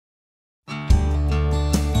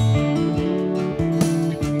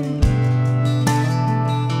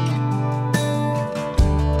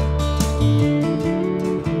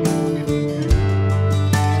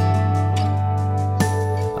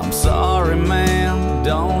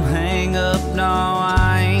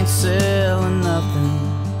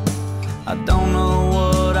I don't know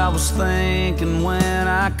what I was thinking when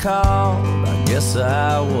I called. I guess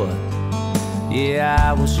I was. Yeah,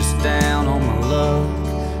 I was just down on my luck,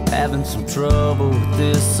 having some trouble with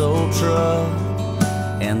this old truck.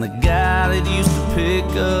 And the guy that used to pick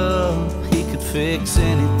up, he could fix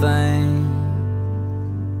anything.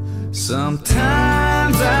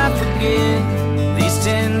 Sometimes I forget these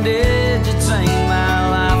 10 digits ain't my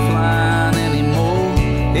lifeline anymore.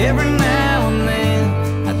 Every now and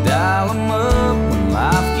then I dial them up when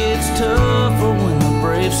life gets tough or when the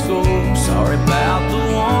Braves score. Sorry about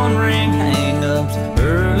the one ring hang-ups,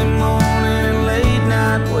 early morning and late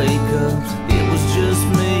night wake-ups. It was just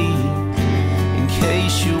me. In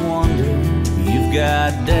case you wonder, you've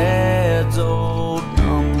got Dad's old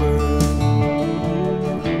number.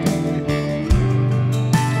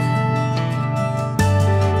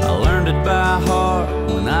 I learned it by heart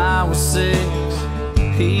when I was 6.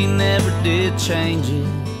 He never did change it.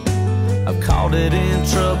 I've caught it in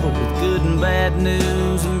trouble with good and bad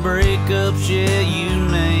news and breakups, yeah, you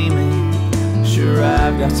name it. Sure,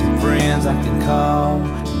 I've got some friends I can call,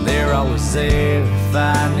 and they're always there if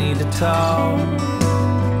I need to talk.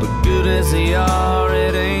 But good as they are,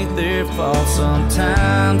 it ain't their fault.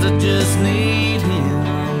 Sometimes I just need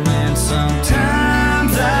him, and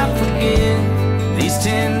sometimes I forget these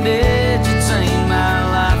 10 digits ain't my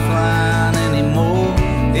lifeline anymore.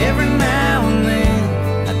 Every now and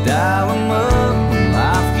then I dial them up when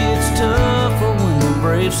life gets tough or when the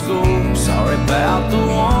Braves score. Sorry about the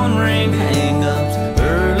one ring hang-ups,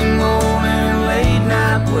 early morning and late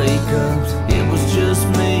night wake-ups. It was just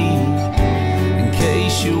me. In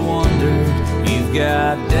case you wondered, you've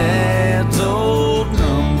got Dad's old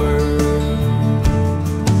number.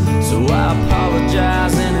 So I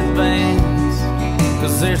apologize in advance,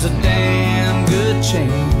 'cause there's a damn good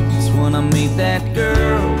chance when I meet that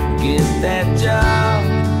girl, get that job,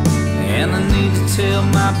 and I need to tell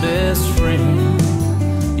my best friend,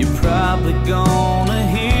 you're probably gonna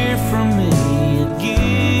hear from me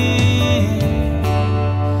again.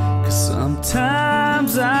 'Cause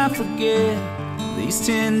sometimes I forget these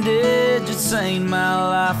 10 digits ain't my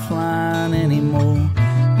lifeline anymore.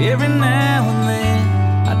 Every now and then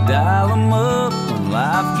I dial them up when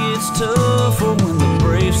life gets tough or when the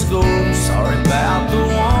Braves score. Sorry